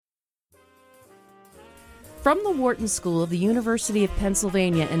From the Wharton School of the University of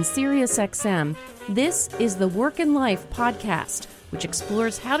Pennsylvania and SiriusXM, this is the Work and Life podcast, which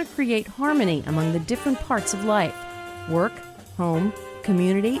explores how to create harmony among the different parts of life: work, home,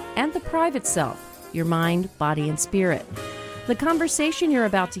 community, and the private self, your mind, body, and spirit. The conversation you're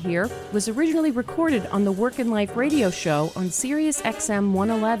about to hear was originally recorded on the Work and Life radio show on SiriusXM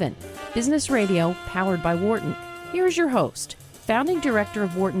 111, business radio powered by Wharton. Here is your host, founding director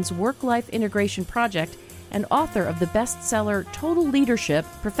of Wharton's Work-Life Integration Project and author of the bestseller Total Leadership,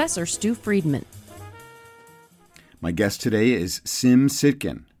 Professor Stu Friedman. My guest today is Sim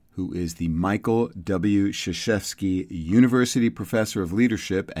Sitkin, who is the Michael W. Krzyzewski University Professor of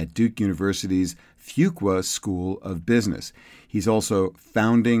Leadership at Duke University's Fuqua School of Business. He's also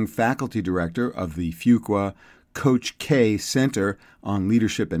founding faculty director of the Fuqua Coach K Center on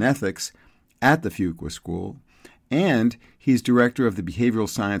Leadership and Ethics at the Fuqua School, and he's director of the Behavioral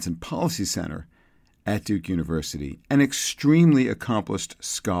Science and Policy Center at Duke University, an extremely accomplished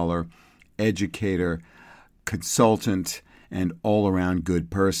scholar, educator, consultant, and all-around good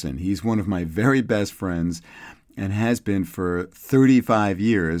person. He's one of my very best friends and has been for 35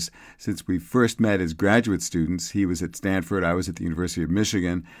 years since we first met as graduate students. He was at Stanford. I was at the University of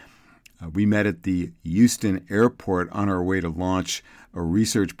Michigan. We met at the Houston airport on our way to launch a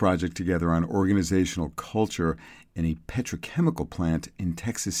research project together on organizational culture in a petrochemical plant in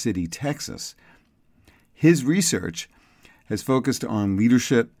Texas City, Texas. His research has focused on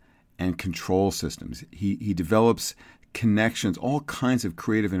leadership and control systems. He develops connections, all kinds of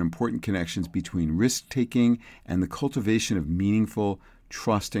creative and important connections between risk-taking and the cultivation of meaningful,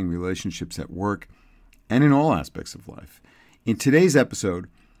 trusting relationships at work and in all aspects of life. In today's episode,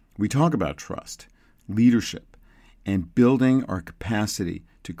 we talk about trust, leadership, and building our capacity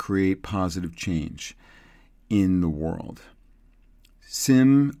to create positive change in the world.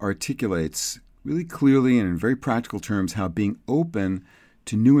 Sim articulates really clearly and in very practical terms how being open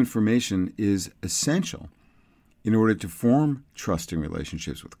to new information is essential in order to form trusting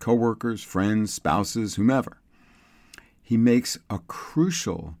relationships with coworkers, friends, spouses, whomever. He makes a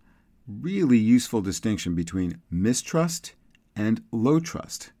crucial, really useful distinction between mistrust and low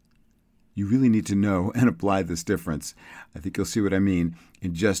trust. You really need to know and apply this difference. I think you'll see what I mean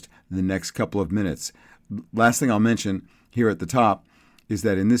in just the next couple of minutes. Last thing I'll mention here at the top is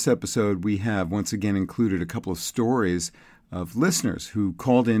that in this episode, we have once again included a couple of stories of listeners who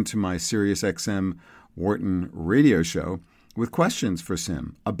called into my SiriusXM Wharton radio show with questions for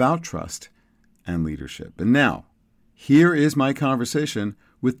Sim about trust and leadership. And now, here is my conversation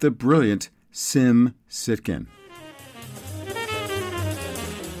with the brilliant Sim Sitkin.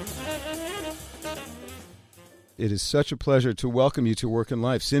 It is such a pleasure to welcome you to Work and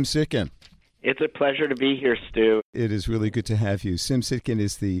Life. Sim Sitkin. It's a pleasure to be here, Stu. It is really good to have you. Sim Sitkin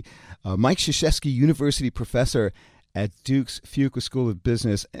is the Mike Krzyzewski University Professor at Duke's Fuqua School of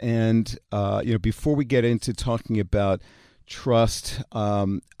Business. And, before we get into talking about trust,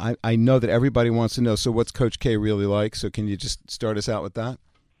 I know that everybody wants to know, so what's Coach K really like? So can you just start us out with that?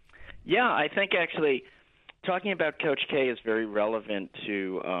 Yeah, I think actually talking about Coach K is very relevant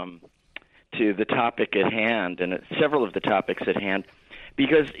to the topic at hand and several of the topics at hand,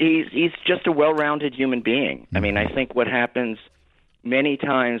 because he's just a well-rounded human being. I mean, I think what happens many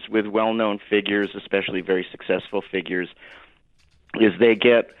times with well-known figures, especially very successful figures, is they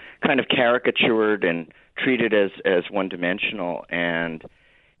get kind of caricatured and treated as one-dimensional. And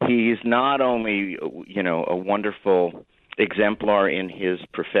he's not only, a wonderful exemplar in his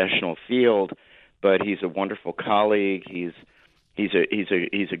professional field, but he's a wonderful colleague. He's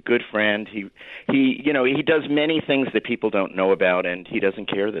a good friend. He does many things that people don't know about, and he doesn't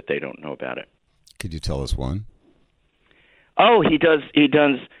care that they don't know about it. Could you tell us one? Oh, he does. He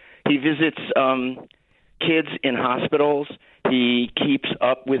visits kids in hospitals. He keeps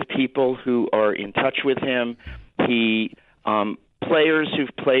up with people who are in touch with him. Players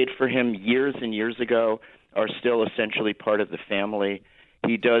who've played for him years and years ago are still essentially part of the family.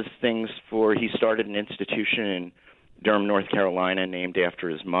 He does things he started an institution in Durham, North Carolina, named after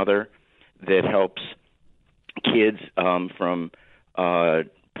his mother, that helps kids from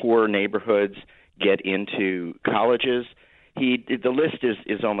poor neighborhoods get into colleges. The list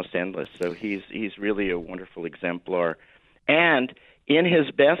is almost endless. So he's really a wonderful exemplar. And in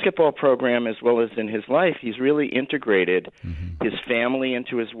his basketball program, as well as in his life, he's really integrated his family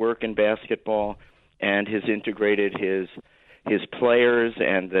into his work in basketball, and has integrated his players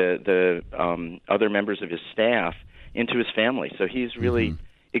and the other members of his staff into his family. So he's really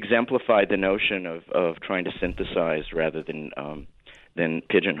exemplified the notion of trying to synthesize rather than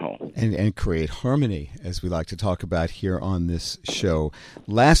pigeonhole. And create harmony, as we like to talk about here on this show.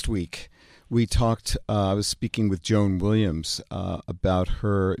 Last week, we talked, I was speaking with Joan Williams about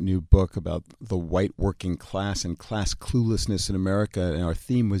her new book about the white working class and class cluelessness in America, and our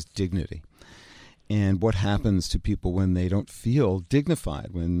theme was dignity. And what happens to people when they don't feel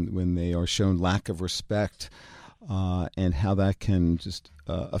dignified, when they are shown lack of respect, and how that can just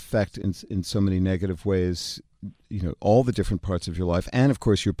affect in so many negative ways, all the different parts of your life, and of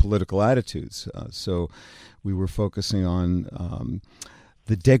course your political attitudes. So we were focusing on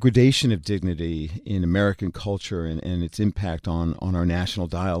the degradation of dignity in American culture and its impact on our national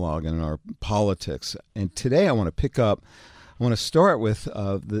dialogue and our politics. And today I want to start with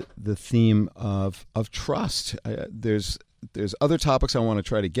the theme of trust. There's other topics I want to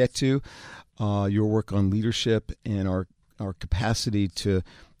try to get to. Your work on leadership and our capacity to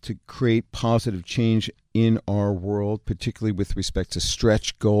create positive change in our world, particularly with respect to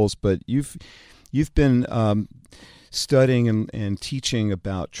stretch goals. But you've been studying and teaching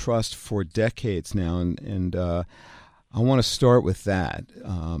about trust for decades now, and I want to start with that.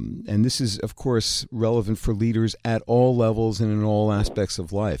 And this is, of course, relevant for leaders at all levels and in all aspects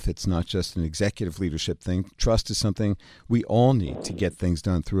of life. It's not just an executive leadership thing. Trust is something we all need to get things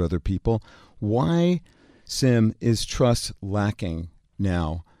done through other people. Why, Sim, is trust lacking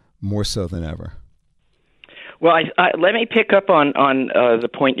now more so than ever? Well, let me pick up on the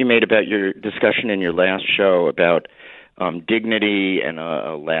point you made about your discussion in your last show about dignity and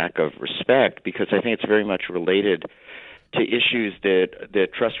a lack of respect, because I think it's very much related to issues that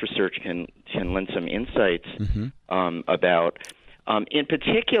trust research can lend some insights about. In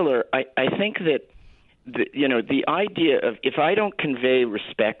particular, I think that the idea of, if I don't convey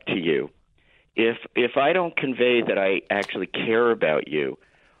respect to you, if I don't convey that I actually care about you,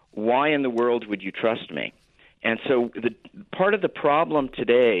 why in the world would you trust me? And so the part of the problem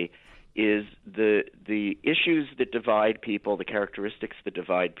today is the issues that divide people, the characteristics that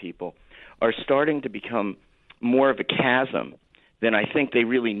divide people, are starting to become more of a chasm than I think they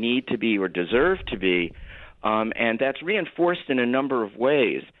really need to be or deserve to be, and that's reinforced in a number of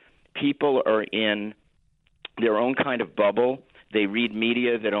ways. People are in their own kind of bubble. They read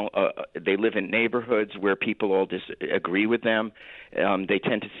media. They live in neighborhoods where people all disagree with them. They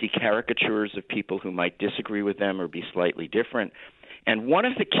tend to see caricatures of people who might disagree with them or be slightly different. And one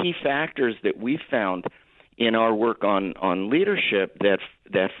of the key factors that we found in our work on leadership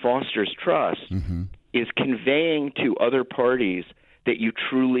that fosters trust is conveying to other parties that you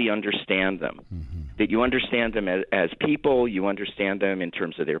truly understand them, that you understand them as people, you understand them in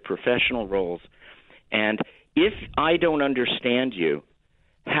terms of their professional roles. And if I don't understand you,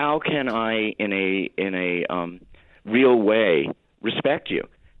 how can I, in a real way, respect you?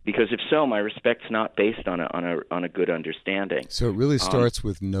 Because if so, my respect's not based on a good understanding. So it really starts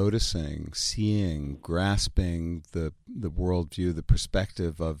with noticing, seeing, grasping the worldview, the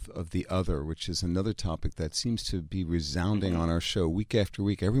perspective of the other, which is another topic that seems to be resounding on our show week after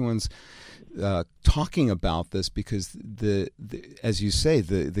week. Everyone's talking about this because as you say,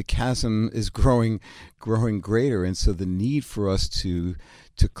 the chasm is growing greater, and so the need for us to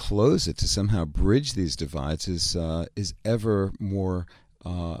close it, to somehow bridge these divides, is ever more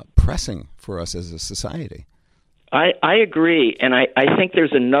pressing for us as a society. I agree, and I think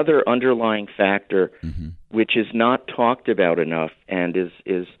there's another underlying factor which is not talked about enough and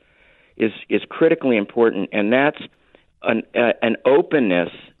is critically important, and that's an openness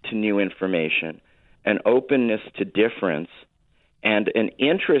to new information, an openness to difference, and an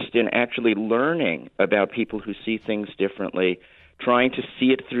interest in actually learning about people who see things differently, trying to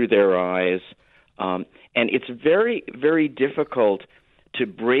see it through their eyes, and it's very, very difficult to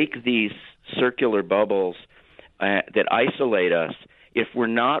break these circular bubbles that isolate us if we're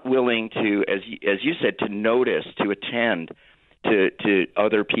not willing to, as you said, to notice, to attend to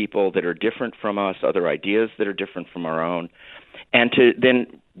other people that are different from us, other ideas that are different from our own, and to then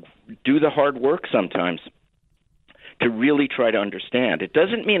do the hard work sometimes to really try to understand. It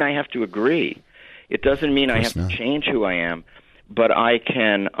doesn't mean I have to agree. It doesn't mean I have to change who I am, but I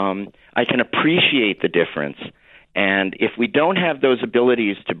can appreciate the difference. And if we don't have those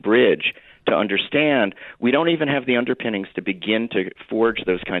abilities to bridge, to understand, we don't even have the underpinnings to begin to forge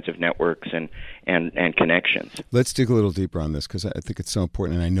those kinds of networks and connections. Let's dig a little deeper on this, because I think it's so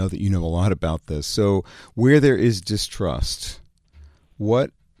important, and I know that you know a lot about this. So where there is distrust,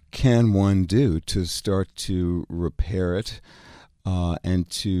 what can one do to start to repair it and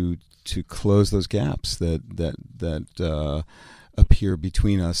to close those gaps that appear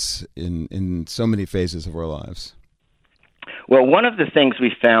between us in so many phases of our lives? Well, one of the things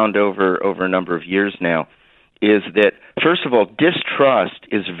we found over a number of years now is that, first of all, distrust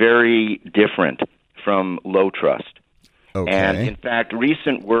is very different from low trust. Okay. And in fact,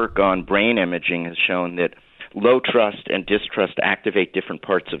 recent work on brain imaging has shown that low trust and distrust activate different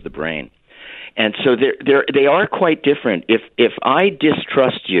parts of the brain. And so they are quite different. If I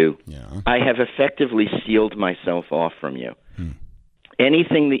distrust you, I have effectively sealed myself off from you.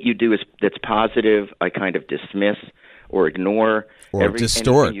 Anything that you do that's positive, I kind of dismiss or ignore. Or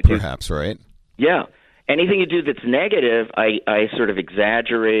distort, perhaps, right? Yeah. Anything you do that's negative, I sort of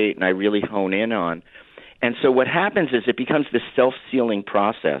exaggerate and I really hone in on. And so what happens is it becomes this self-sealing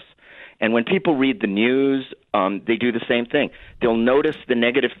process. And when people read the news, they do the same thing. They'll notice the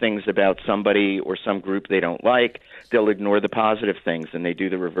negative things about somebody or some group they don't like. They'll ignore the positive things, and they do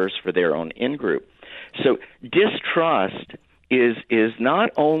the reverse for their own in-group. So distrust is not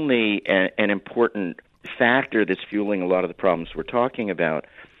only an important factor that's fueling a lot of the problems we're talking about,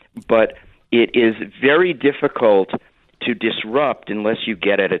 but it is very difficult to disrupt unless you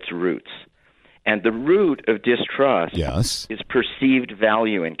get at its roots. And the root of distrust is perceived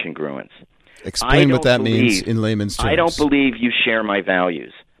value incongruence. Explain what that means in layman's terms. I don't believe you share my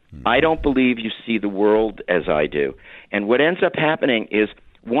values. I don't believe you see the world as I do. And what ends up happening is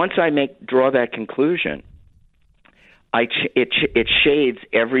once I draw that conclusion, it shades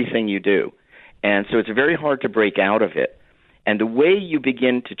everything you do. And so it's very hard to break out of it. And the way you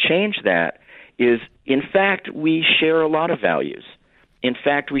begin to change that is, in fact, we share a lot of values. In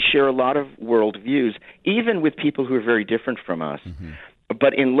fact, we share a lot of worldviews, even with people who are very different from us.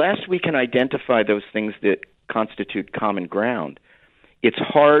 But unless we can identify those things that constitute common ground, it's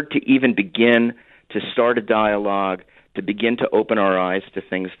hard to even begin to start a dialogue, to begin to open our eyes to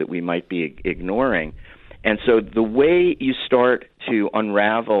things that we might be ignoring. And so the way you start to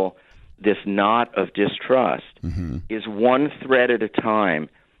unravel this knot of distrust is one thread at a time.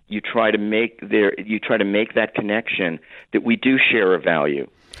 You try to make that connection that we do share a value,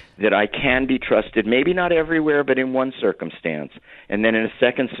 that I can be trusted, maybe not everywhere, but in one circumstance, and then in a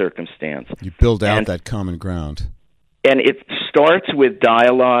second circumstance. You build out that common ground. And it starts with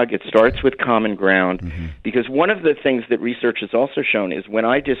dialogue. It starts with common ground, because one of the things that research has also shown is when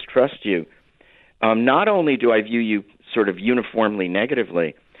I distrust you, not only do I view you sort of uniformly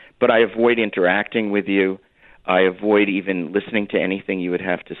negatively, but I avoid interacting with you. I avoid even listening to anything you would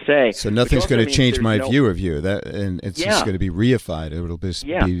have to say. So nothing's going to change my view of you, and it's just going to be reified. It'll just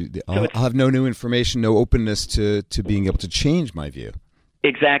be. I'll have no new information, no openness to being able to change my view.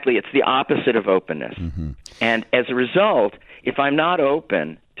 Exactly, it's the opposite of openness. And as a result, if I'm not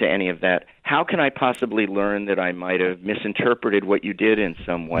open to any of that, how can I possibly learn that I might have misinterpreted what you did in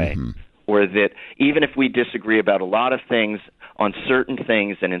some way, or that even if we disagree about a lot of things, on certain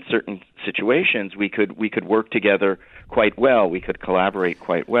things and in certain situations, we could work together quite well. We could collaborate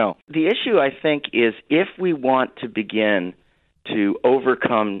quite well. The issue, I think, is if we want to begin to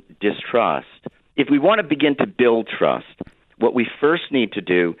overcome distrust, if we want to begin to build trust, what we first need to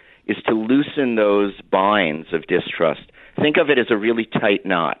do is to loosen those binds of distrust. Think of it as a really tight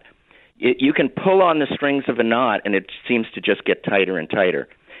knot. You can pull on the strings of a knot, and it seems to just get tighter and tighter.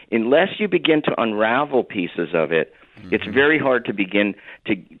 Unless you begin to unravel pieces of it, it's very hard to begin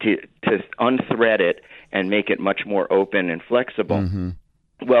to unthread it and make it much more open and flexible.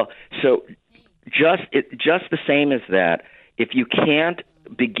 Well, so just the same as that, if you can't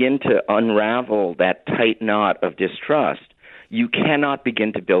begin to unravel that tight knot of distrust, you cannot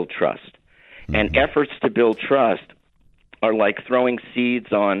begin to build trust. And efforts to build trust are like throwing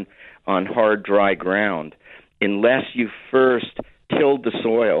seeds on hard, dry ground. Unless you first tilled the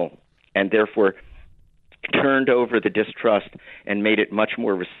soil and therefore turned over the distrust and made it much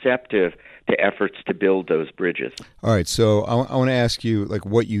more receptive to efforts to build those bridges. All right, so I want to ask you like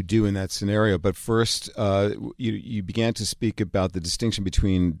what you do in that scenario, but first you began to speak about the distinction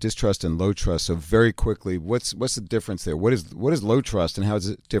between distrust and low trust. So very quickly, what's the difference there? What is low trust, and how is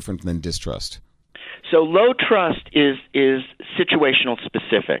it different than distrust? So low trust is situational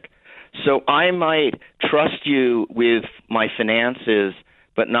specific. So I might trust you with my finances,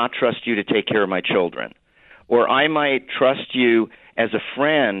 but not trust you to take care of my children. Or I might trust you as a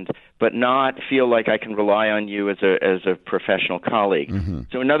friend, but not feel like I can rely on you as a professional colleague.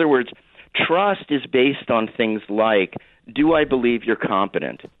 So in other words, trust is based on things like, do I believe you're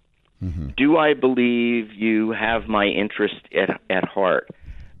competent? Do I believe you have my interest at heart?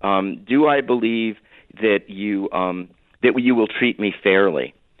 Do I believe that you will treat me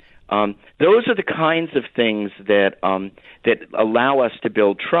fairly? Those are the kinds of things that allow us to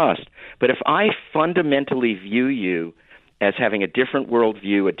build trust. But if I fundamentally view you as having a different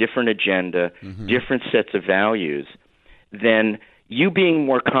worldview, a different agenda, different sets of values, then you being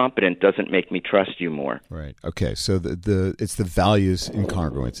more competent doesn't make me trust you more. Right. Okay. So it's the values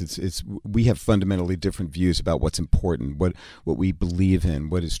incongruence. It's we have fundamentally different views about what's important, what we believe in,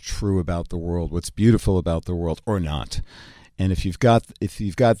 what is true about the world, what's beautiful about the world, or not. And if you've got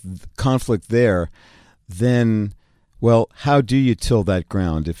conflict there, then, well, how do you till that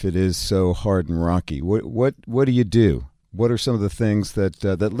ground if it is so hard and rocky? What do you do? What are some of the things that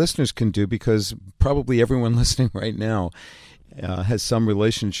listeners can do? Because probably everyone listening right now has some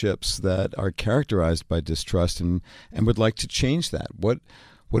relationships that are characterized by distrust and would like to change that. What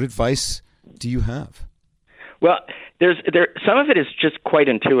advice do you have? Well, some of it is just quite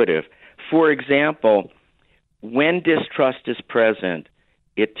intuitive. For example, when distrust is present,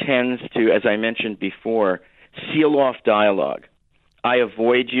 it tends to, as I mentioned before, seal off dialogue. I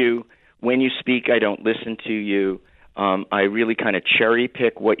avoid you. When you speak, I don't listen to you. I really kind of cherry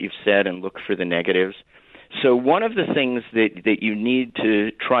pick what you've said and look for the negatives. So one of the things that you need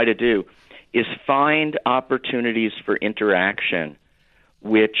to try to do is find opportunities for interaction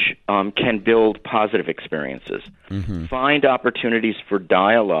which can build positive experiences. Mm-hmm. Find opportunities for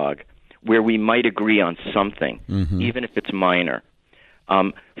dialogue where we might agree on something, even if it's minor.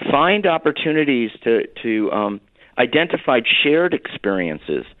 Find opportunities to identify shared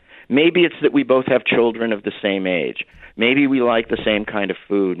experiences. Maybe it's that we both have children of the same age. Maybe we like the same kind of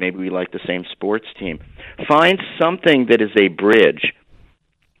food. Maybe we like the same sports team. Find something that is a bridge,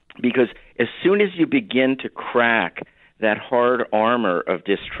 because as soon as you begin to crack that hard armor of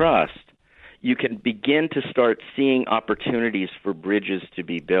distrust, you can begin to start seeing opportunities for bridges to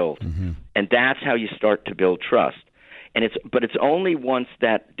be built. Mm-hmm. And that's how you start to build trust. But it's only once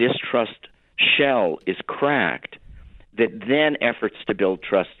that distrust shell is cracked that then efforts to build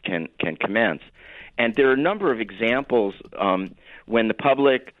trust can commence. And there are a number of examples when the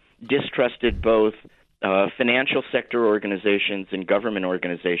public distrusted both financial sector organizations and government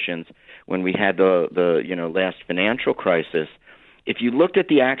organizations when we had the last financial crisis. If you looked at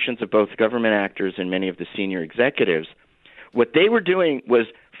the actions of both government actors and many of the senior executives, what they were doing was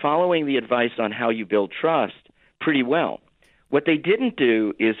following the advice on how you build trust pretty well. What they didn't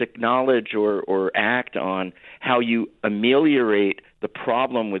do is acknowledge or act on how you ameliorate the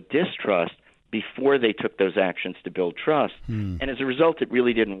problem with distrust before they took those actions to build trust. And as a result, it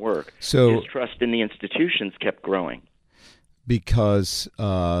really didn't work. So distrust in the institutions kept growing. Because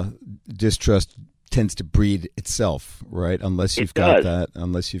distrust tends to breed itself, right? Unless you've got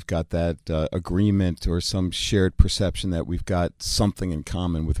that agreement or some shared perception that we've got something in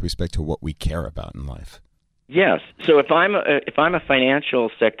common with respect to what we care about in life. Yes. So if I'm a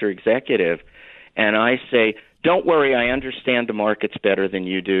financial sector executive and I say, don't worry, I understand the markets better than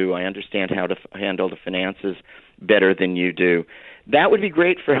you do, I understand how to handle the finances better than you do, that would be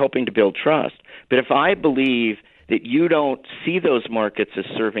great for helping to build trust. But if I believe that you don't see those markets as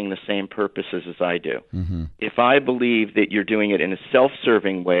serving the same purposes as I do, if I believe that you're doing it in a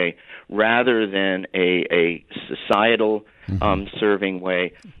self-serving way rather than a societal serving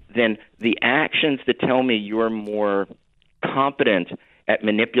way, then the actions that tell me you're more competent at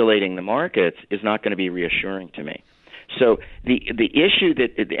manipulating the markets is not going to be reassuring to me. So the issue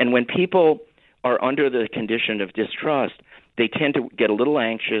and when people are under the condition of distrust, they tend to get a little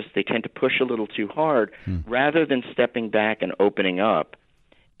anxious, they tend to push a little too hard, rather than stepping back and opening up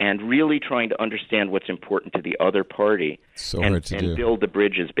and really trying to understand what's important to the other party and build the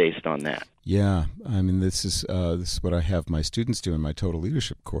bridges based on that. Yeah, I mean, this is what I have my students do in my Total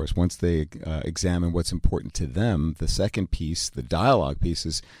Leadership course. Once they examine what's important to them, the second piece, the dialogue piece,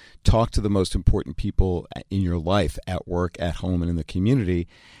 is talk to the most important people in your life, at work, at home, and in the community.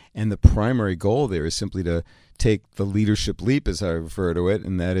 And the primary goal there is simply to take the leadership leap, as I refer to it,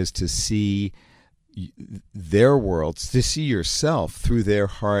 and that is to see their worlds, to see yourself through their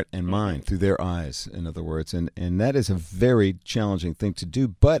heart and mind, through their eyes, in other words. And that is a very challenging thing to do.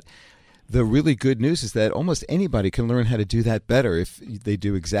 But the really good news is that almost anybody can learn how to do that better if they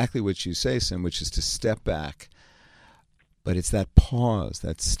do exactly what you say, Sim, which is to step back. But it's that pause,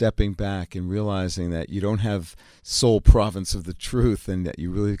 that stepping back and realizing that you don't have sole province of the truth and that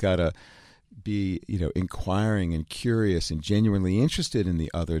you really got to be, inquiring and curious and genuinely interested in the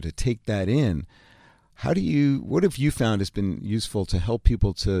other, to take that in. What have you found has been useful to help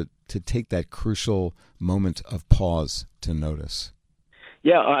people to take that crucial moment of pause to notice?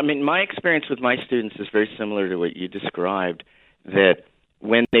 Yeah, I mean, my experience with my students is very similar to what you described, that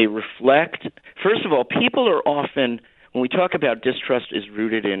when they reflect, first of all, people are often, when we talk about distrust is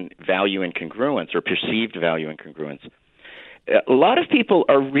rooted in value incongruence or perceived value incongruence, a lot of people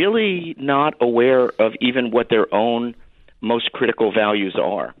are really not aware of even what their own most critical values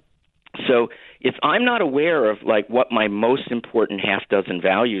are. So if I'm not aware of like what my most important half dozen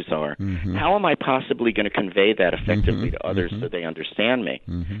values are, how am I possibly going to convey that effectively to others so they understand me?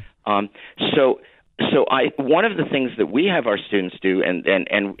 So one of the things that we have our students do, and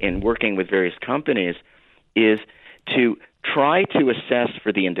in working with various companies, is to try to assess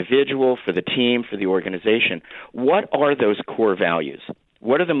for the individual, for the team, for the organization, what are those core values?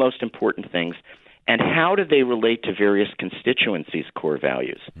 What are the most important things? And how do they relate to various constituencies' core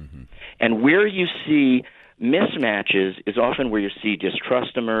values? And where you see mismatches is often where you see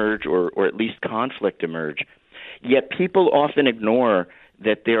distrust emerge or at least conflict emerge. Yet people often ignore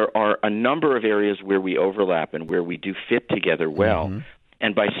that there are a number of areas where we overlap and where we do fit together well.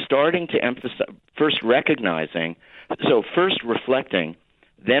 And by starting to emphasize, first reflecting,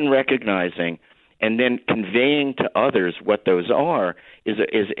 then recognizing, and then conveying to others what those are is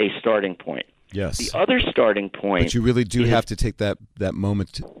a starting point. Yes. The other starting point. But you really do have to take that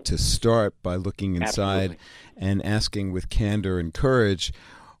moment to start by looking inside and asking with candor and courage,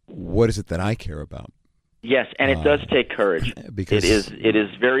 what is it that I care about? Yes, and it does take courage. Because it is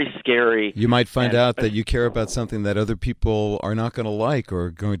very scary. You might find out that you care about something that other people are not going to like or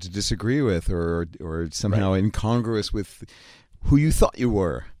going to disagree with or somehow incongruous with who you thought you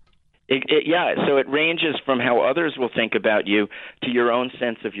were. So it ranges from how others will think about you to your own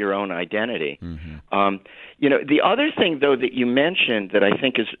sense of your own identity. The other thing, though, that you mentioned that I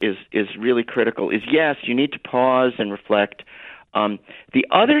think is really critical is, yes, you need to pause and reflect. The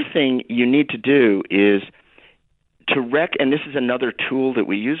other thing you need to do is and this is another tool that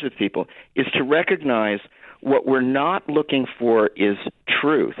we use with people, is to recognize what we're not looking for is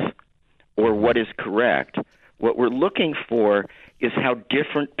truth or what is correct. What we're looking for is how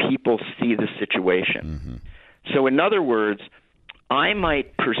different people see the situation. So in other words, I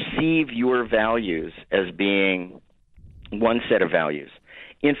might perceive your values as being one set of values.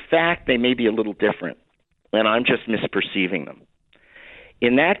 In fact, they may be a little different, and I'm just misperceiving them.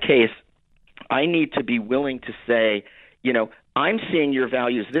 In that case, I need to be willing to say, I'm seeing your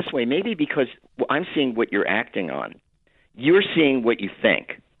values this way, maybe because I'm seeing what you're acting on. You're seeing what you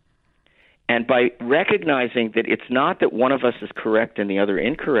think. And by recognizing that it's not that one of us is correct and the other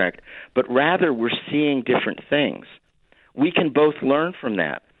incorrect, but rather we're seeing different things, we can both learn from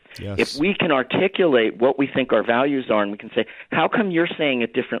that. Yes. If we can articulate what we think our values are and we can say, how come you're saying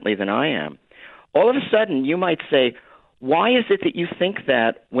it differently than I am? All of a sudden, you might say, why is it that you think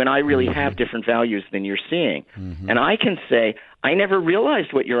that when I really have different values than you're seeing? And I can say, I never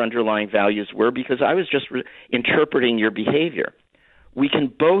realized what your underlying values were because I was just interpreting your behavior. We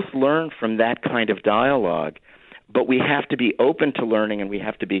can both learn from that kind of dialogue, but we have to be open to learning and we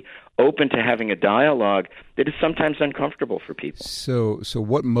have to be open to having a dialogue that is sometimes uncomfortable for people. So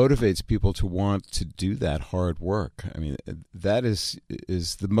what motivates people to want to do that hard work? I mean, that is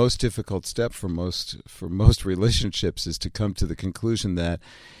the most difficult step for most relationships, is to come to the conclusion that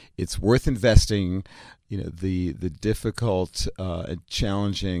it's worth investing, the difficult,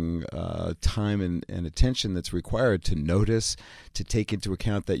 challenging time and attention that's required to notice, to take into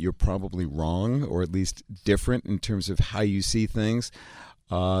account that you're probably wrong or at least different in terms of how you see things.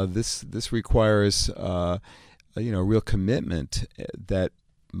 This requires real commitment that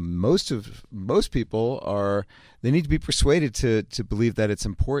most people they need to be persuaded to believe that it's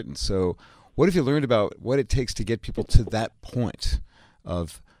important. So what have you learned about what it takes to get people to that point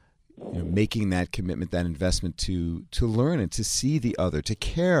of making that commitment, that investment to learn and to see the other, to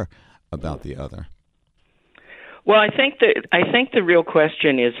care about the other? Well, I think the real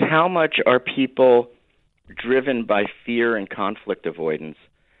question is, how much are people driven by fear and conflict avoidance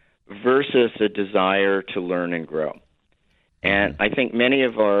versus a desire to learn and grow? And I think many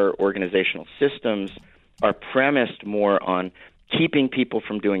of our organizational systems are premised more on keeping people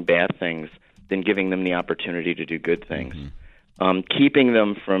from doing bad things than giving them the opportunity to do good things. Keeping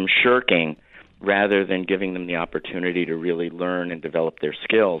them from shirking rather than giving them the opportunity to really learn and develop their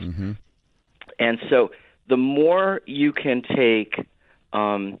skills. And so the more you can take,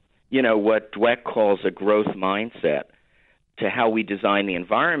 what Dweck calls a growth mindset to how we design the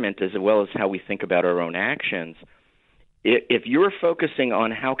environment as well as how we think about our own actions, if you're focusing on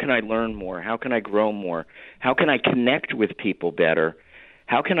how can I learn more, how can I grow more, how can I connect with people better,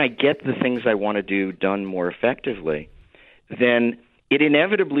 how can I get the things I want to do done more effectively, then it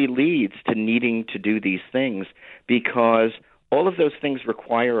inevitably leads to needing to do these things because all of those things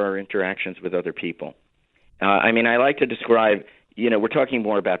require our interactions with other people. I like to describe, we're talking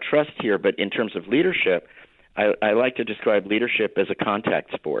more about trust here, but in terms of leadership, I like to describe leadership as a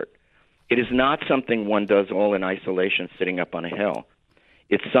contact sport. It is not something one does all in isolation sitting up on a hill.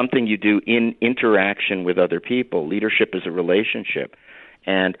 It's something you do in interaction with other people. Leadership is a relationship.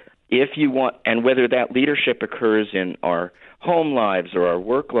 And if you want, and whether that leadership occurs in our home lives or our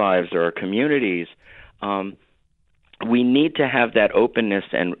work lives or our communities, we need to have that openness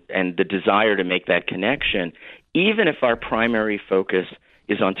and the desire to make that connection, even if our primary focus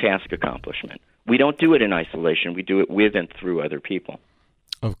is on task accomplishment. We don't do it in isolation. We do it with and through other people.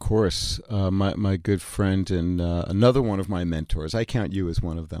 Of course. My good friend and another one of my mentors, I count you as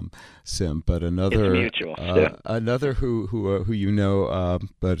one of them, Sim, but another another who you know,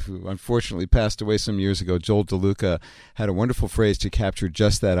 but who unfortunately passed away some years ago, Joel DeLuca, had a wonderful phrase to capture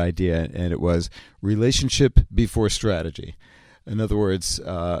just that idea, and it was relationship before strategy. In other words,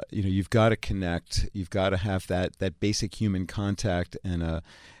 you've got to connect. You've got to have that basic human contact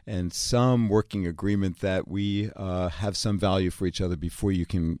and some working agreement that we have some value for each other before you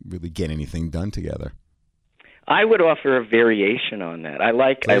can really get anything done together. I would offer a variation on that. I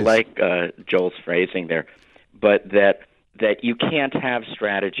like Joel's phrasing there, but that you can't have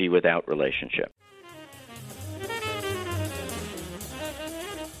strategy without relationship.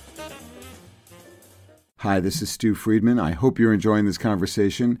 Hi, this is Stu Friedman. I hope you're enjoying this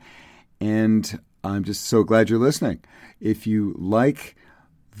conversation, and I'm just so glad you're listening. If you like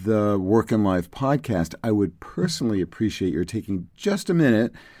the Work and Life podcast, I would personally appreciate your taking just a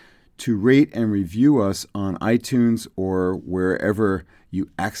minute to rate and review us on iTunes or wherever you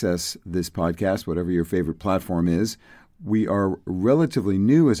access this podcast, whatever your favorite platform is. We are relatively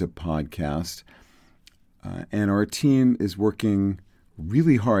new as a podcast, and our team is working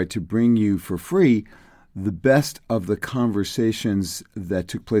really hard to bring you for free the best of the conversations that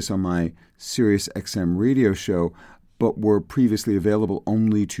took place on my SiriusXM radio show, but were previously available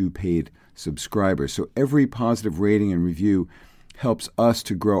only to paid subscribers. So every positive rating and review helps us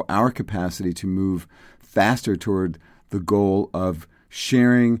to grow our capacity to move faster toward the goal of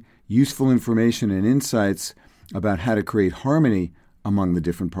sharing useful information and insights about how to create harmony among the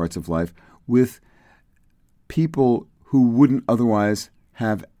different parts of life with people who wouldn't otherwise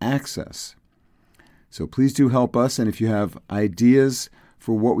have access. So please do help us, and if you have ideas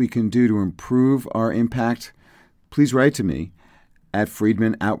for what we can do to improve our impact, please write to me at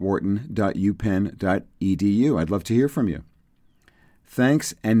friedman@wharton.upenn.edu. I'd love to hear from you.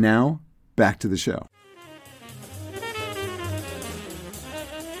 Thanks, and now back to the show.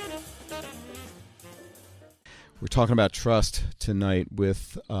 We're talking about trust tonight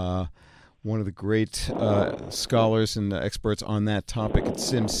with one of the great scholars and experts on that topic. It's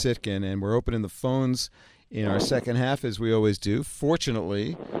Sim Sitkin, and we're opening the phones in our second half, as we always do.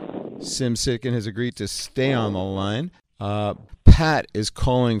 Fortunately, Sim Sitkin has agreed to stay on the line. Pat is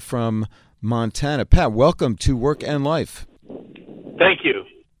calling from Montana. Pat, welcome to Work and Life. Thank you.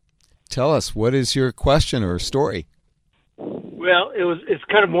 Tell us, what is your question or story? Well, it's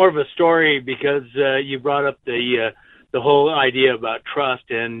kind of more of a story because you brought up the whole idea about trust,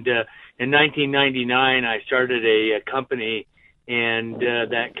 and in 1999, I started a company, and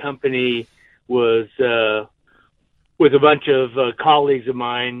that company was with a bunch of colleagues of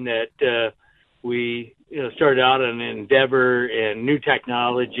mine that we started out on an endeavor and new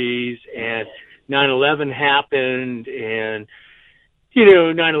technologies, and 9/11 happened, and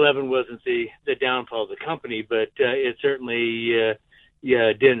 9/11 wasn't the downfall of the company, but it certainly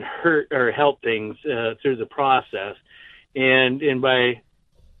didn't hurt or help things through the process, and by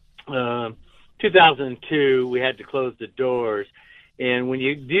 2002, we had to close the doors. And when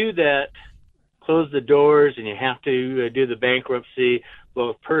you do that, close the doors, and you have to do the bankruptcy,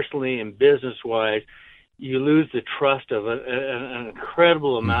 both personally and business-wise, you lose the trust of an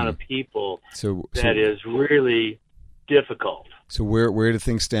incredible amount of people. So that is really difficult. So where do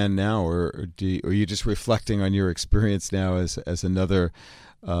things stand now, or are you just reflecting on your experience now as another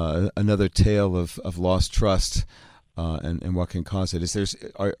tale of lost trust? And what can cause it?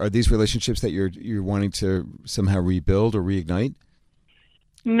 Are these relationships that you're wanting to somehow rebuild or reignite?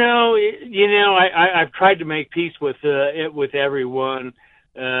 No, I've tried to make peace with everyone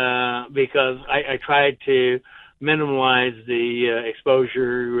because I tried to minimize the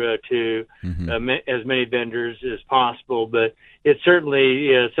exposure to as many vendors as possible. But it certainly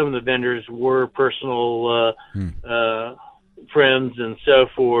some of the vendors were personal friends and so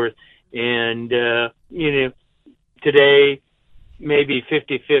forth, and today, maybe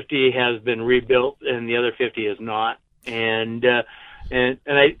 50-50 has been rebuilt, and the other 50 has not. And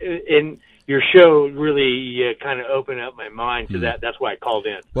your show really kind of opened up my mind to that. That's why I called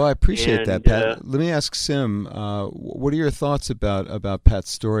in. Well, I appreciate that, Pat. Let me ask Sim, what are your thoughts about Pat's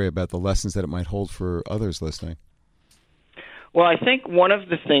story, about the lessons that it might hold for others listening? Well, I think one of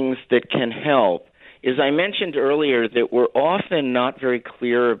the things that can help is I mentioned earlier that we're often not very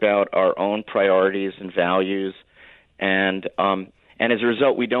clear about our own priorities and values. And and as a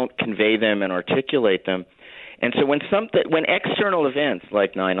result, we don't convey them and articulate them. And so when external events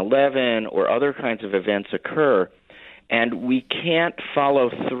like 9/11 or other kinds of events occur, and we can't follow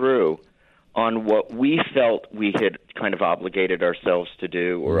through on what we felt we had kind of obligated ourselves to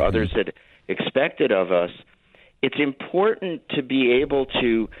do or others had expected of us, it's important to be able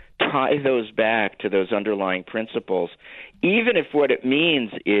to tie those back to those underlying principles, even if what it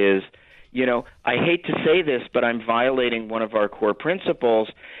means is, I hate to say this, but I'm violating one of our core principles.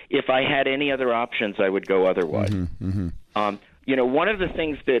 If I had any other options, I would go otherwise. One of the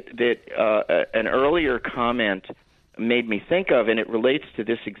things that an earlier comment made me think of, and it relates to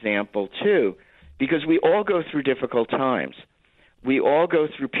this example too, because we all go through difficult times. We all go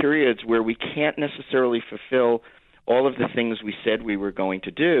through periods where we can't necessarily fulfill all of the things we said we were going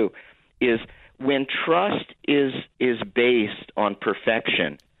to do, is when trust is based on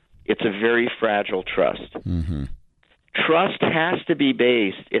perfection, it's a very fragile trust. Trust has to be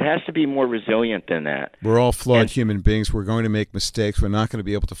based. It has to be more resilient than that. We're all flawed human beings. We're going to make mistakes. We're not going to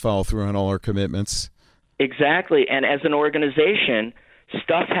be able to follow through on all our commitments. Exactly. And as an organization,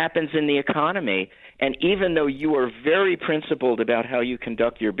 stuff happens in the economy. And even though you are very principled about how you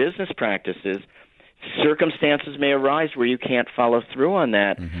conduct your business practices, circumstances may arise where you can't follow through on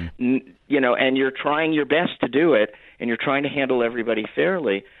that. And you're trying your best to do it, and you're trying to handle everybody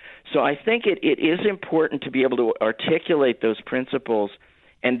fairly. So I think it is important to be able to articulate those principles,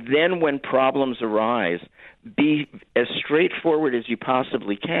 and then when problems arise, be as straightforward as you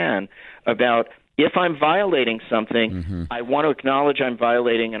possibly can about, if I'm violating something, I want to acknowledge I'm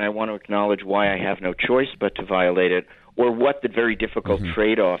violating, and I want to acknowledge why I have no choice but to violate it, or what the very difficult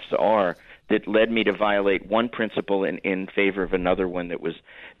trade-offs are that led me to violate one principle in favor of another one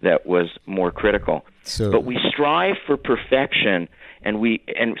that was more critical. But we strive for perfection,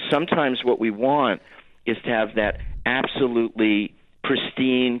 and sometimes what we want is to have that absolutely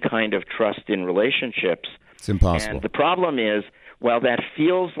pristine kind of trust in relationships. It's impossible. And the problem is, while that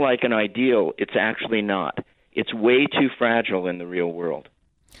feels like an ideal, it's actually not. It's way too fragile in the real world.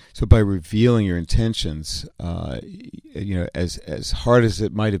 So by revealing your intentions, as hard as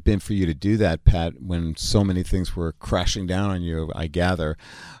it might have been for you to do that, Pat, when so many things were crashing down on you, I gather,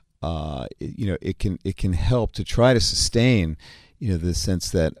 it can help to try to sustain, the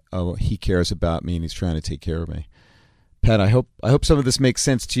sense that, oh, he cares about me and he's trying to take care of me. Pat, I hope some of this makes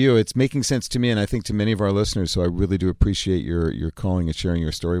sense to you. It's making sense to me, and I think to many of our listeners. So I really do appreciate your calling and sharing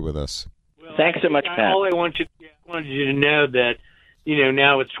your story with us. Well, thanks so much, Pat. All I wanted you to know that,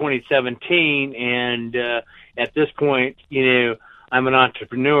 now it's 2017, and at this point, I'm an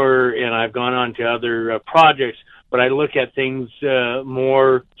entrepreneur, and I've gone on to other projects, but I look at things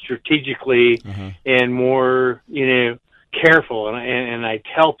more strategically and more, careful, and I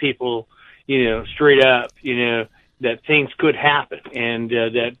tell people, straight up, that things could happen, and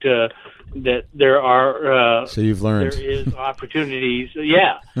that there are so you've learned there is opportunities.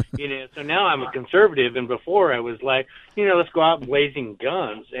 Yeah, So now I'm a conservative, and before I was like, let's go out blazing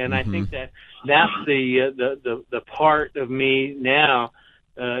guns. And I think that's the part of me now.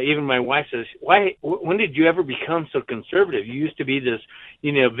 Even my wife says, when did you ever become so conservative? You used to be this,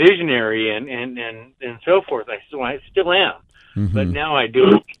 visionary and so forth. I still am, but now I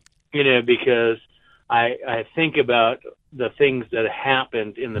do it, because I think about the things that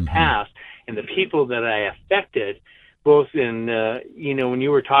happened in the past and the people that I affected, both in, when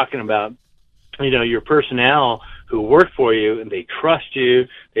you were talking about, your personnel who work for you and they trust you,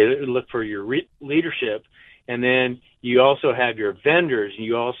 they look for your leadership, and then you also have your vendors,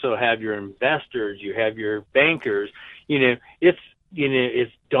 you also have your investors, you have your bankers.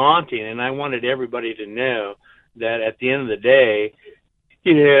 It's daunting, and I wanted everybody to know that at the end of the day,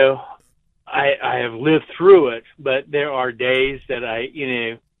 I have lived through it, but there are days that I,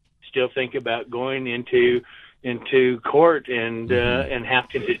 still think about going into court and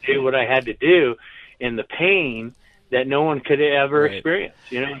having to do what I had to do, and the pain that no one could ever experience.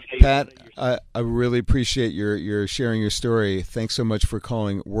 Pat, I really appreciate your sharing your story. Thanks so much for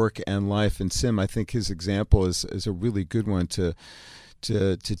calling Work and Life. And Sim, I think his example is a really good one to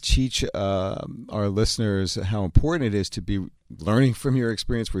teach our listeners how important it is to be learning from your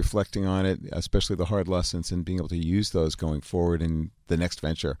experience, reflecting on it, especially the hard lessons, and being able to use those going forward in the next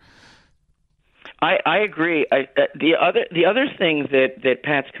venture. I agree. The other thing that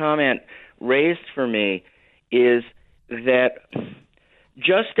Pat's comment raised for me is that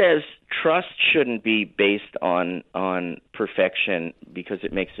just as trust shouldn't be based on perfection because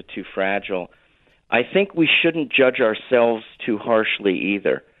it makes it too fragile, I think we shouldn't judge ourselves too harshly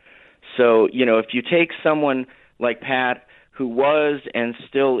either. So, if you take someone like Pat, who was and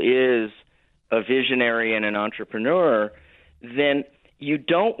still is a visionary and an entrepreneur, then you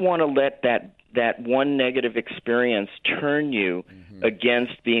don't want to let that one negative experience turn you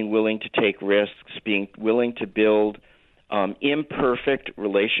against being willing to take risks, being willing to build imperfect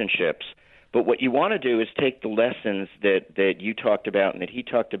relationships. But what you want to do is take the lessons that you talked about and that he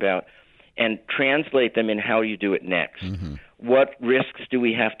talked about and translate them in how you do it next. What risks do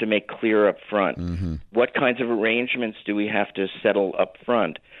we have to make clear up front? What kinds of arrangements do we have to settle up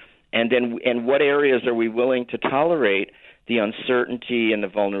front? And what areas are we willing to tolerate the uncertainty and the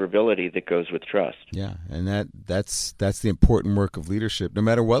vulnerability that goes with trust? Yeah, and that's the important work of leadership, no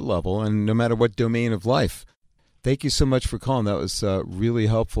matter what level and no matter what domain of life. Thank you so much for calling. That was really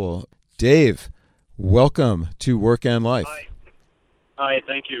helpful. Dave, welcome to Work and Life. Hi,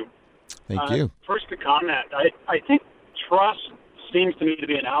 thank you. Thank you. First, to comment, I think trust seems to me to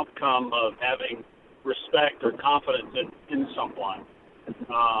be an outcome of having respect or confidence in someone.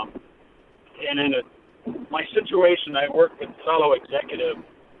 And in my situation, I work with a fellow executive,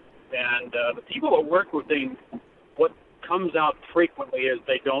 and the people that work with him, what comes out frequently is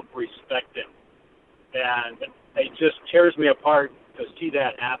they don't respect him. And it just tears me apart to see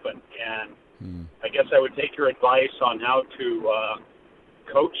that happen. And I guess I would take your advice on how to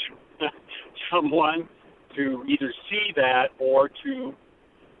coach someone to either see that or to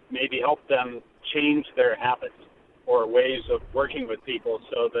maybe help them change their habits or ways of working with people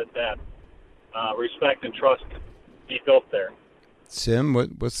so that respect and trust be built there. Sim,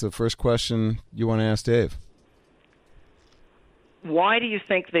 what's the first question you want to ask Dave? Why do you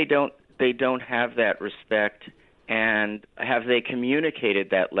think they don't have that respect, and have they communicated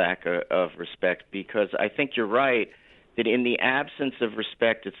that lack of respect? Because I think you're right that in the absence of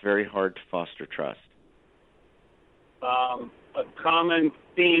respect, it's very hard to foster trust. A common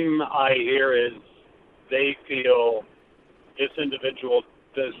theme I hear is they feel this individual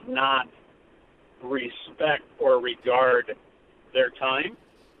does not respect or regard their time,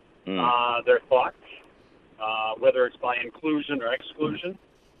 their thoughts, whether it's by inclusion or exclusion.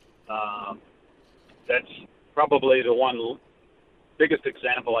 That's probably the one biggest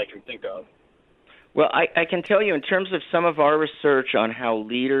example I can think of. Well, I can tell you in terms of some of our research on how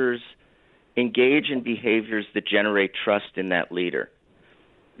leaders engage in behaviors that generate trust in that leader,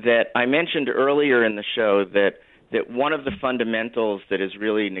 that I mentioned earlier in the show that one of the fundamentals that is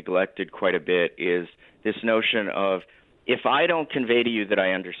really neglected quite a bit is this notion of, if I don't convey to you that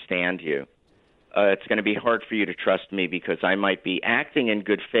I understand you, it's going to be hard for you to trust me because I might be acting in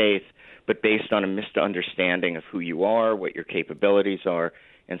good faith, but based on a misunderstanding of who you are, what your capabilities are,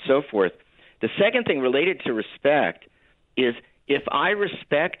 and so forth. The second thing related to respect is, if I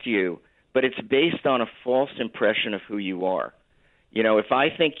respect you, but it's based on a false impression of who you are. You know, if I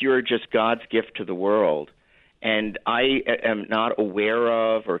think you're just God's gift to the world, and I am not aware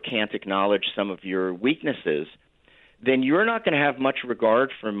of or can't acknowledge some of your weaknesses, then you're not going to have much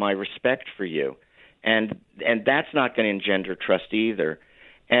regard for my respect for you. And that's not going to engender trust either.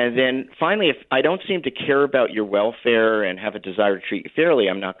 And then finally, if I don't seem to care about your welfare and have a desire to treat you fairly,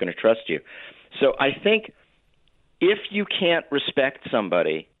 I'm not going to trust you. So I think if you can't respect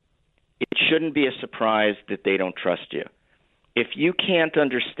somebody, it shouldn't be a surprise that they don't trust you. If you can't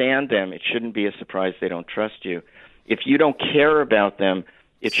understand them, it shouldn't be a surprise they don't trust you. If you don't care about them,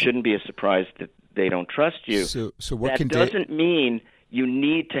 it shouldn't be a surprise that they don't trust you. So what that doesn't mean you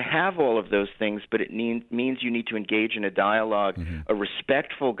need to have all of those things, but it means you need to engage in a dialogue, a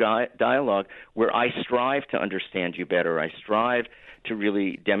respectful dialogue where I strive to understand you better. I strive to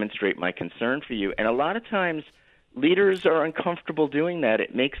really demonstrate my concern for you. And a lot of times leaders are uncomfortable doing that.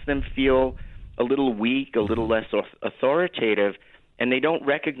 It makes them feel a little weak, a little less authoritative, and they don't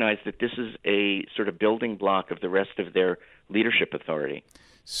recognize that this is a sort of building block of the rest of their leadership authority.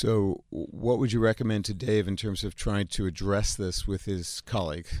 So what would you recommend to Dave in terms of trying to address this with his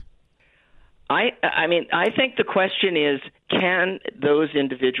colleague? I mean, I think the question is, can those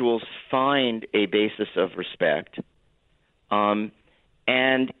individuals find a basis of respect? And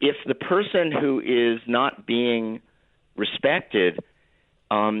if the person who is not being respected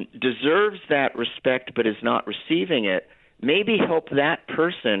deserves that respect but is not receiving it, maybe help that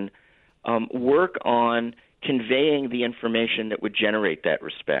person work on conveying the information that would generate that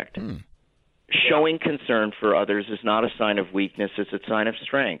respect. Showing concern for others is not a sign of weakness, it's a sign of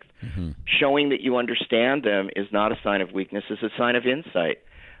strength. Showing that you understand them is not a sign of weakness, it's a sign of insight.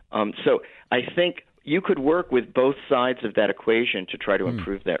 So I think you could work with both sides of that equation to try to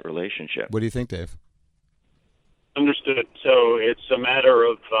improve that relationship. What do you think, Dave? Understood. So it's a matter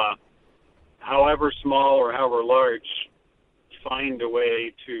of however small or however large, find a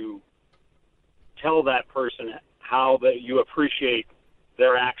way to tell that person how that you appreciate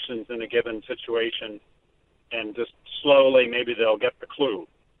their actions in a given situation and just slowly maybe they'll get the clue.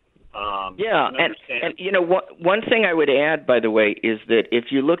 And you know, one thing I would add, by the way, is that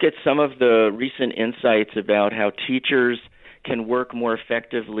if you look at some of the recent insights about how teachers can work more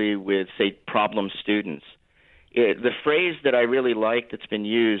effectively with, say, problem students, the phrase that I really like that's been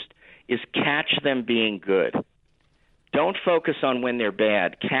used is catch them being good. Don't focus on when they're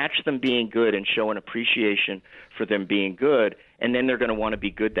bad. Catch them being good and show an appreciation for them being good, and then they're going to want to be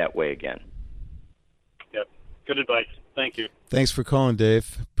good that way again. Yep. Good advice. Thank you. Thanks for calling,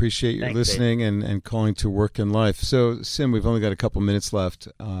 Dave. Appreciate your listening and calling to Work and Life. So, Sim, we've only got a couple minutes left.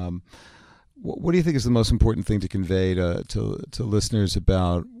 What do you think is the most important thing to convey to listeners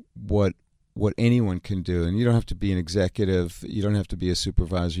about what anyone can do? And you don't have to be an executive. You don't have to be a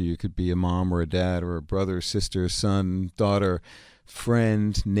supervisor. You could be a mom or a dad or a brother, sister, son, daughter,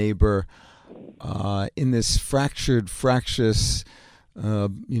 friend, neighbor. In this fractious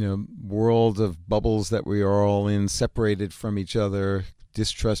world of bubbles that we are all in, separated from each other,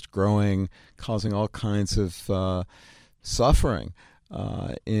 distrust growing, causing all kinds of suffering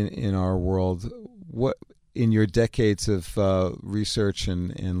in our world. What, in your decades of research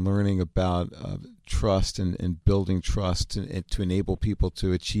and learning about trust and building trust to enable people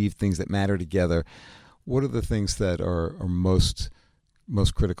to achieve things that matter together, what are the things that are most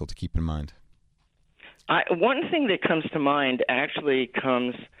critical to keep in mind? One thing that comes to mind actually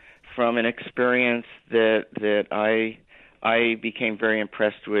comes from an experience that I became very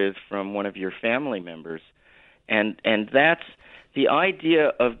impressed with from one of your family members, and that's the idea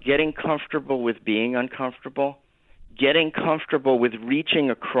of getting comfortable with being uncomfortable, getting comfortable with reaching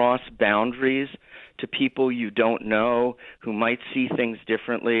across boundaries to people you don't know who might see things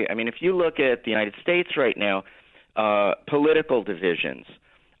differently. I mean, if you look at the United States right now, political divisions,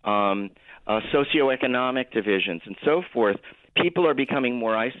 socioeconomic divisions, and so forth, people are becoming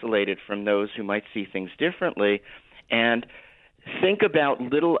more isolated from those who might see things differently. And think about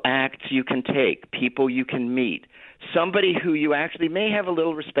little acts you can take, people you can meet, somebody who you actually may have a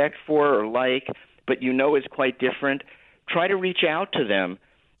little respect for or like, but you know is quite different. Try to reach out to them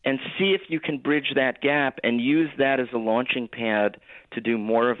and see if you can bridge that gap and use that as a launching pad to do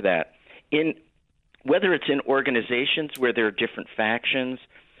more of that. Whether it's in organizations where there are different factions,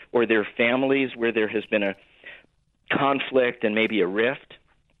 or their families where there has been a conflict and maybe a rift,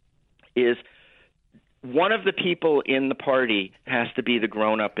 is one of the people in the party has to be the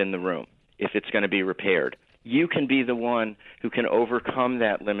grown-up in the room if it's going to be repaired. You can be the one who can overcome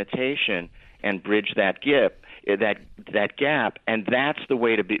that limitation and bridge that gap, and that's the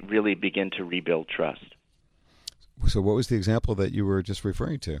way to really begin to rebuild trust. So what was the example that you were just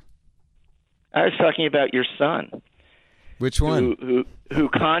referring to? I was talking about your son. Which one? Who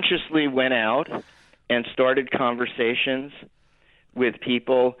consciously went out and started conversations with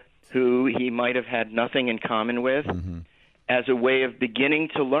people who he might have had nothing in common with, as a way of beginning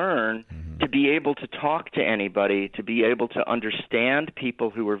to learn to be able to talk to anybody, to be able to understand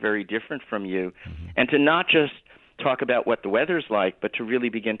people who are very different from you, and to not just talk about what the weather's like, but to really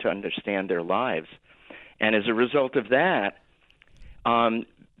begin to understand their lives. And as a result of that,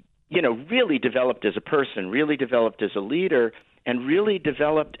 really developed as a person, really developed as a leader, and really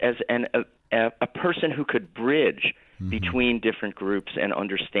developed as a person who could bridge between different groups and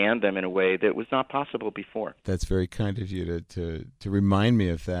understand them in a way that was not possible before. That's very kind of you to remind me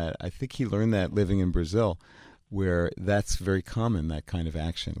of that. I think he learned that living in Brazil, where that's very common, that kind of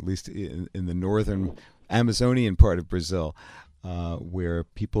action, at least in the northern Amazonian part of Brazil, where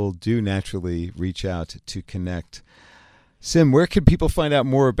people do naturally reach out to connect. Sim, where can people find out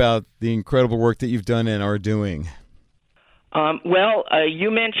more about the incredible work that you've done and are doing?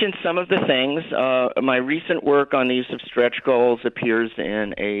 You mentioned some of the things. My recent work on the use of stretch goals appears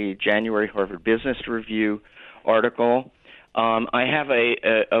in a January Harvard Business Review article. I have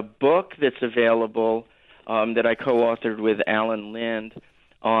a book that's available that I co-authored with Alan Lind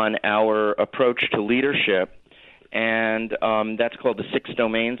on our approach to leadership, and that's called The 6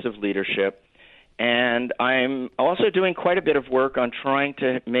 Domains of Leadership. And I'm also doing quite a bit of work on trying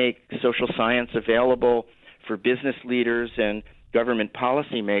to make social science available for business leaders and government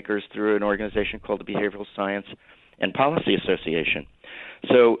policymakers through an organization called the Behavioral Science and Policy Association.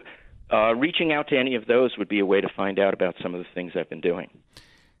 So reaching out to any of those would be a way to find out about some of the things I've been doing.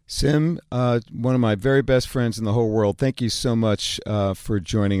 Sim, one of my very best friends in the whole world, thank you so much for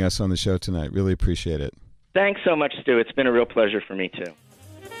joining us on the show tonight. Really appreciate it. Thanks so much, Stu. It's been a real pleasure for me, too.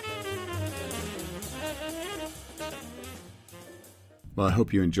 Well, I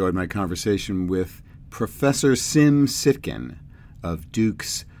hope you enjoyed my conversation with Professor Sim Sitkin of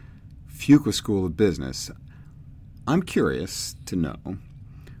Duke's Fuqua School of Business. I'm curious to know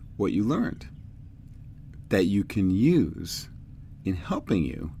what you learned. that you can use in helping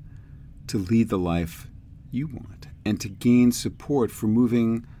you to lead the life you want and to gain support for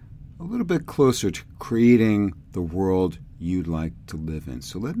moving a little bit closer to creating the world you'd like to live in.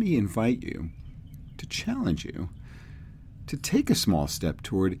 So let me invite you to challenge you to take a small step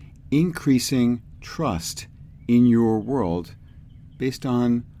toward increasing trust in your world based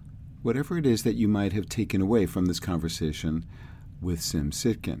on whatever it is that you might have taken away from this conversation with Sim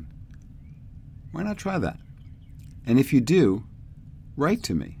Sitkin. Why not try that? And if you do, write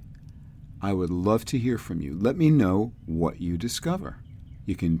to me. I would love to hear from you. Let me know what you discover.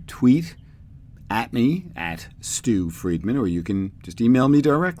 You can tweet at me at Stu Friedman, or you can just email me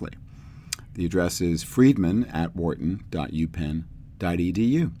directly. The address is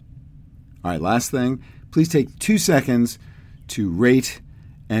friedman@wharton.upenn.edu. All right, last thing, please take 2 seconds to rate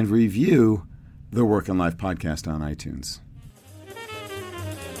and review the Work and Life podcast on iTunes.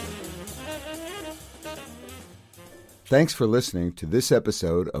 Thanks for listening to this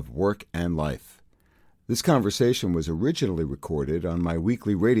episode of Work and Life. This conversation was originally recorded on my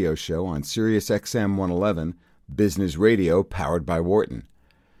weekly radio show on Sirius XM 111, Business Radio powered by Wharton.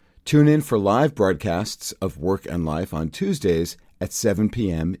 Tune in for live broadcasts of Work and Life on Tuesdays at 7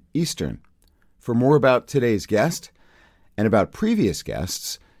 p.m. Eastern. For more about today's guest and about previous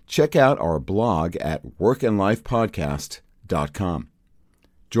guests, check out our blog at workandlifepodcast.com.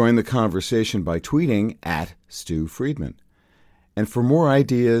 Join the conversation by tweeting at Stu Friedman. And for more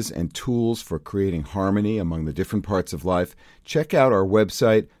ideas and tools for creating harmony among the different parts of life, check out our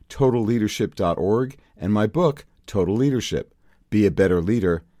website, totalleadership.org, and my book, Total Leadership. Be a better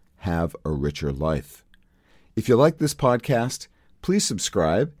leader, have a richer life. If you like this podcast, please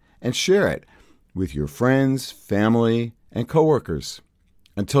subscribe and share it with your friends, family, and coworkers.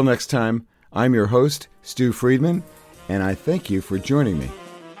 Until next time, I'm your host, Stu Friedman, and I thank you for joining me.